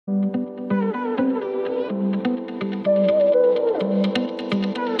Hey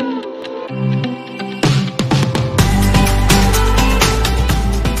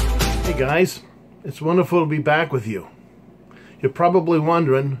guys, it's wonderful to be back with you. You're probably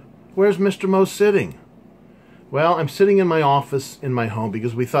wondering, where's Mr. Mo sitting? Well, I'm sitting in my office in my home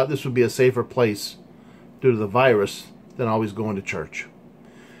because we thought this would be a safer place due to the virus than always going to church.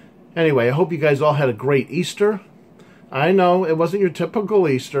 Anyway, I hope you guys all had a great Easter. I know it wasn't your typical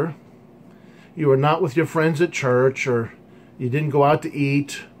Easter. You were not with your friends at church, or you didn't go out to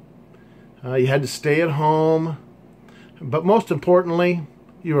eat. You had to stay at home. But most importantly,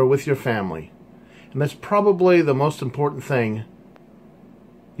 you were with your family. And that's probably the most important thing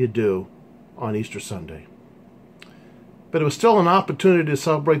you do on Easter Sunday. But it was still an opportunity to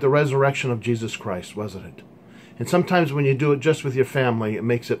celebrate the resurrection of Jesus Christ, wasn't it? And sometimes when you do it just with your family, it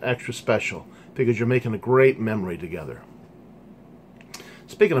makes it extra special because you're making a great memory together.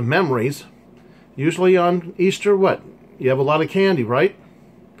 Speaking of memories, usually on Easter, what? You have a lot of candy, right?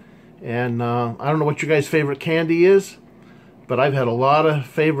 And I don't know what your guys' favorite candy is, but I've had a lot of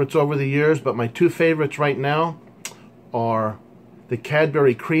favorites over the years, but my two favorites right now are the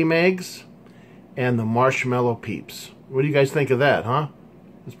Cadbury Cream Eggs and the Marshmallow Peeps. What do you guys think of that, huh?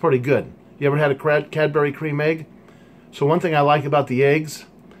 It's pretty good. You ever had a Cadbury Cream Egg? So one thing I like about the eggs,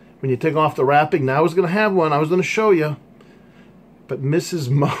 when you take off the wrapping, now I was going to have one, I was going to show you, but Mrs.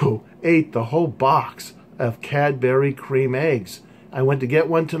 Mo ate the whole box of Cadbury Cream Eggs. I went to get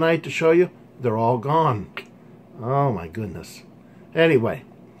one tonight to show you. They're all gone. Oh my goodness. Anyway,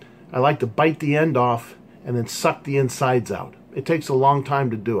 I like to bite the end off and then suck the insides out. It takes a long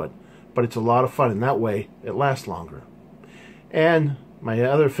time to do it, but it's a lot of fun, and that way it lasts longer. And my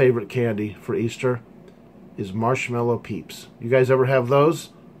other favorite candy for Easter is Marshmallow Peeps. You guys ever have those?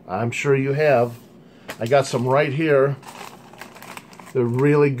 I'm sure you have. I got some right here. They're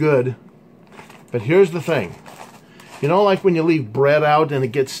really good. But here's the thing. You know, like when you leave bread out and it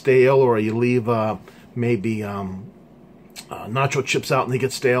gets stale, or you leave maybe nacho chips out and they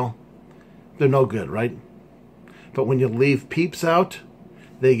get stale? They're no good, right? But when you leave Peeps out,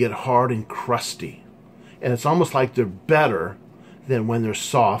 they get hard and crusty. And it's almost like they're better than when they're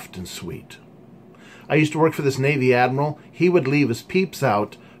soft and sweet. I used to work for this Navy admiral. He would leave his Peeps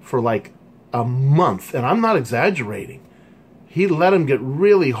out for like a month, and I'm not exaggerating. He'd let them get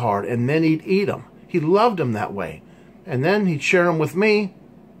really hard, and then he'd eat them. He loved them that way. And then he'd share them with me,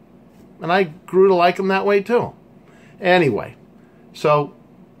 and I grew to like them that way too. Anyway, so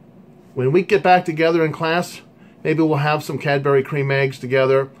when we get back together in class, maybe we'll have some Cadbury Cream Eggs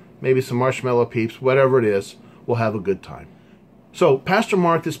together, maybe some Marshmallow Peeps, whatever it is, we'll have a good time. So Pastor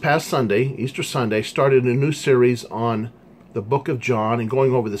Mark this past Sunday, Easter Sunday, started a new series on the book of John and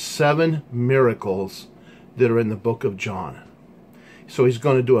going over the 7 miracles that are in the book of John. So he's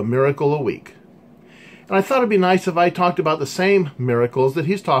going to do a miracle a week. And I thought it'd be nice if I talked about the same miracles that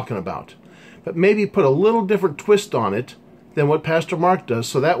he's talking about, but maybe put a little different twist on it than what Pastor Mark does,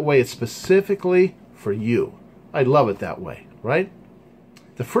 so that way it's specifically for you. I love it that way, right?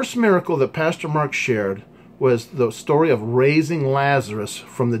 The first miracle that Pastor Mark shared was the story of raising Lazarus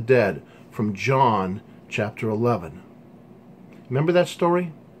from the dead, from John chapter 11. Remember that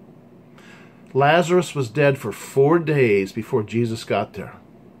story? Lazarus was dead for 4 days before Jesus got there.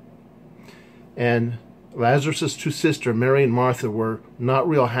 And Lazarus' two sisters, Mary and Martha, were not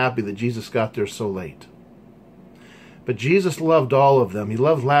real happy that Jesus got there so late. But Jesus loved all of them. He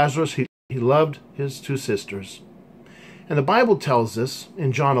loved Lazarus. He loved his two sisters. And the Bible tells us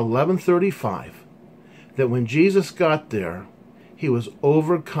in John 11:35 that when Jesus got there, he was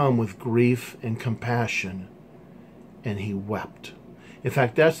overcome with grief and compassion, and he wept. In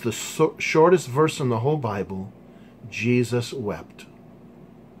fact, that's the shortest verse in the whole Bible. Jesus wept.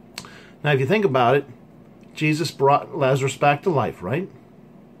 Now, if you think about it, Jesus brought Lazarus back to life, right?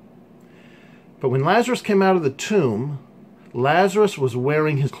 But when Lazarus came out of the tomb, Lazarus was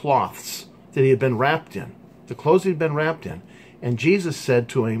wearing his cloths that he had been wrapped in, the clothes he'd been wrapped in. And Jesus said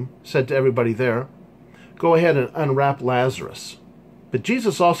to everybody there, go ahead and unwrap Lazarus. But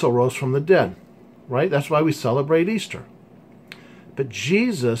Jesus also rose from the dead, right? That's why we celebrate Easter. But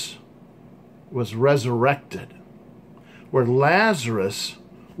Jesus was resurrected, where Lazarus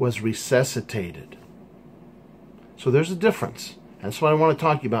was resuscitated. So there's a difference. That's what I want to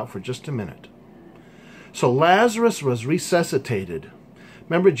talk to you about for just a minute. So Lazarus was resuscitated.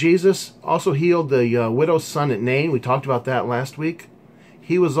 Remember, Jesus also healed the widow's son at Nain. We talked about that last week.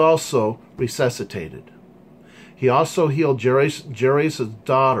 He was also resuscitated. He also healed Jairus'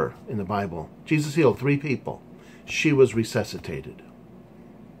 daughter in the Bible. Jesus healed 3 people. She was resuscitated.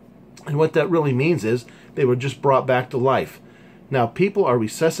 And what that really means is they were just brought back to life. Now, people are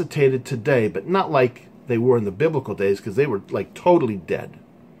resuscitated today, but not like they were in the biblical days, because they were like totally dead.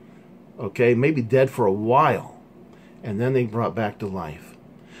 Okay, maybe dead for a while, and then they brought back to life.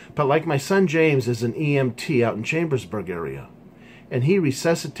 But like my son James is an EMT out in Chambersburg area, and he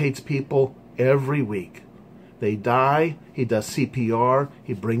resuscitates people every week. They die, he does CPR,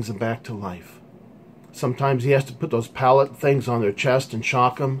 he brings them back to life. Sometimes he has to put those pallet things on their chest and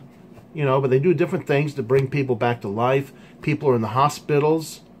shock them, you know, but they do different things to bring people back to life. People are in the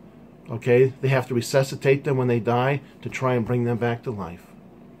hospitals, okay? They have to resuscitate them when they die to try and bring them back to life.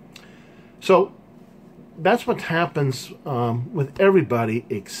 So that's what happens with everybody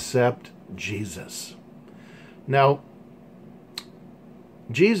except Jesus. Now,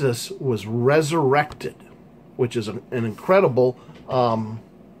 Jesus was resurrected, which is an incredible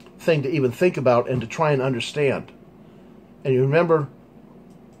thing to even think about and to try and understand. And you remember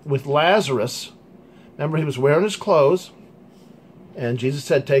with Lazarus, remember he was wearing his clothes, and Jesus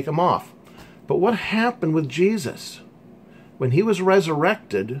said, take them off. But what happened with Jesus? When he was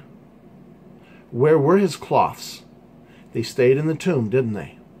resurrected, where were his cloths? They stayed in the tomb, didn't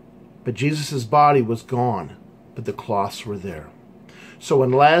they? But Jesus' body was gone, but the cloths were there. So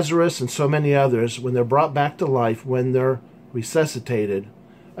when Lazarus and so many others, when they're brought back to life, when they're resuscitated,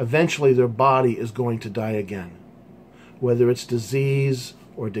 eventually their body is going to die again. Whether it's disease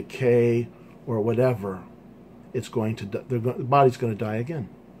or decay or whatever, it's going to the body's going to die again.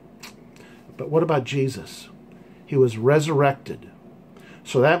 But what about Jesus? He was resurrected.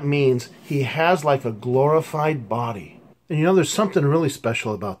 So that means he has like a glorified body. And you know, there's something really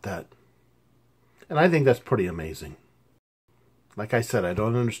special about that. And I think that's pretty amazing. Like I said, I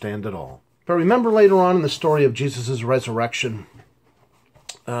don't understand it all. But remember later on in the story of Jesus' resurrection,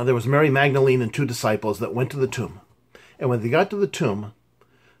 there was Mary Magdalene and 2 disciples that went to the tomb. And when they got to the tomb,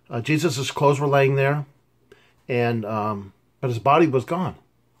 Jesus' clothes were laying there, and but his body was gone.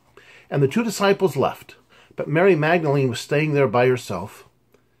 And the 2 disciples left. But Mary Magdalene was staying there by herself,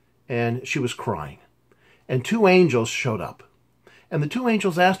 and she was crying. And 2 angels showed up. And the 2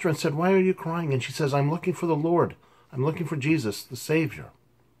 angels asked her and said, why are you crying? And she says, I'm looking for the Lord. I'm looking for Jesus, the Savior.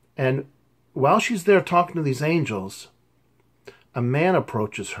 And while she's there talking to these angels, a man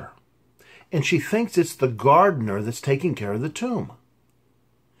approaches her. And she thinks it's the gardener that's taking care of the tomb.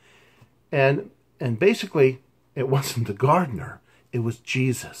 And basically, it wasn't the gardener. It was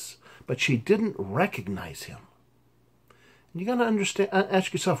Jesus. But she didn't recognize him. And you got to understand,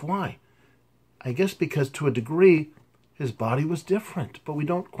 ask yourself why. I guess because to a degree, his body was different, but we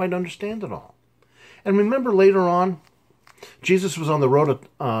don't quite understand it all. And remember later on, Jesus was on the road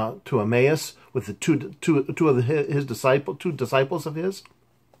to Emmaus with the two disciples of his,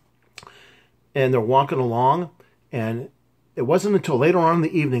 and they're walking along, and it wasn't until later on in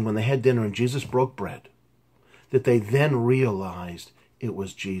the evening when they had dinner and Jesus broke bread that they then realized it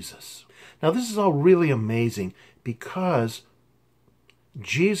was Jesus. Now this is all really amazing because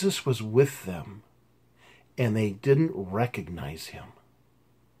Jesus was with them and they didn't recognize him.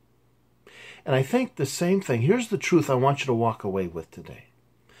 And I think the same thing, here's the truth I want you to walk away with today.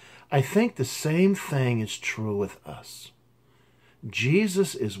 I think the same thing is true with us.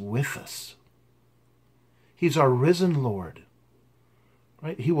 Jesus is with us. He's our risen Lord.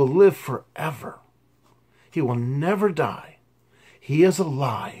 Right? He will live forever. He will never die. He is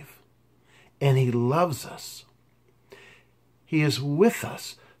alive, and he loves us. He is with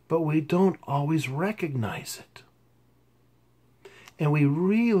us, but we don't always recognize it. And we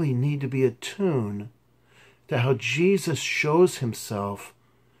really need to be attuned to how Jesus shows himself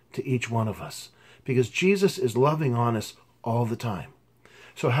to each one of us, because Jesus is loving on us all the time.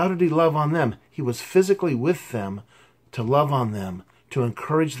 So how did he love on them? He was physically with them to love on them, to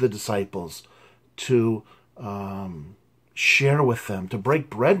encourage the disciples, to share with them, to break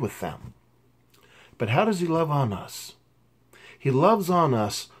bread with them. But how does he love on us? He loves on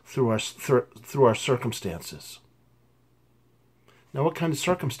us through our circumstances. Now, what kind of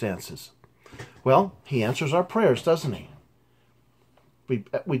circumstances? Well, he answers our prayers, doesn't he?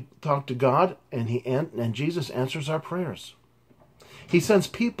 We talk to God, and Jesus answers our prayers. He sends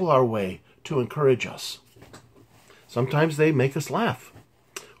people our way to encourage us. Sometimes they make us laugh,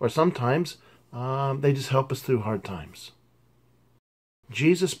 or sometimes they just help us through hard times.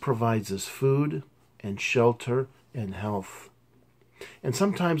 Jesus provides us food and shelter and health. And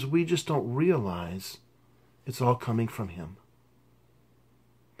sometimes we just don't realize it's all coming from him.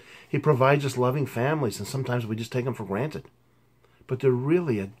 He provides us loving families, and sometimes we just take them for granted. But they're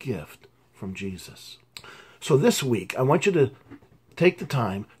really a gift from Jesus. So this week, I want you to take the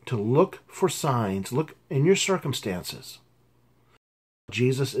time to look for signs, look in your circumstances.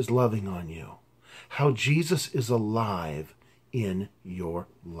 Jesus is loving on you. How Jesus is alive in your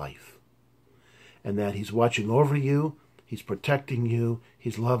life. And that He's watching over you, He's protecting you,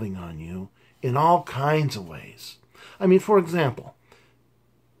 He's loving on you in all kinds of ways. I mean, for example,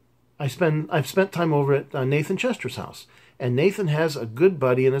 I've spent time over at Nathan Chester's house, and Nathan has a good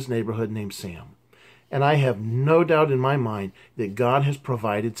buddy in his neighborhood named Sam. And I have no doubt in my mind that God has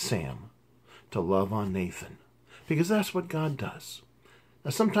provided Sam to love on Nathan, because that's what God does.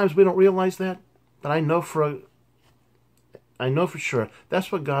 Now, sometimes we don't realize that, but I know for sure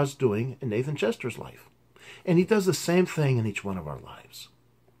that's what God's doing in Nathan Chester's life. And He does the same thing in each one of our lives.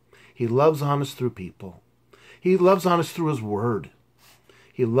 He loves on us through people. He loves on us through His Word.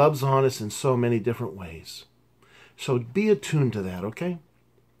 He loves on us in so many different ways. So be attuned to that, okay?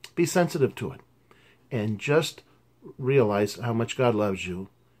 Be sensitive to it. And just realize how much God loves you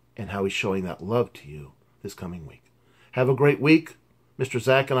and how He's showing that love to you this coming week. Have a great week. Mr.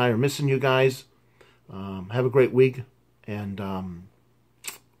 Zach and I are missing you guys. Have a great week, and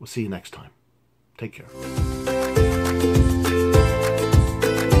we'll see you next time. Take care.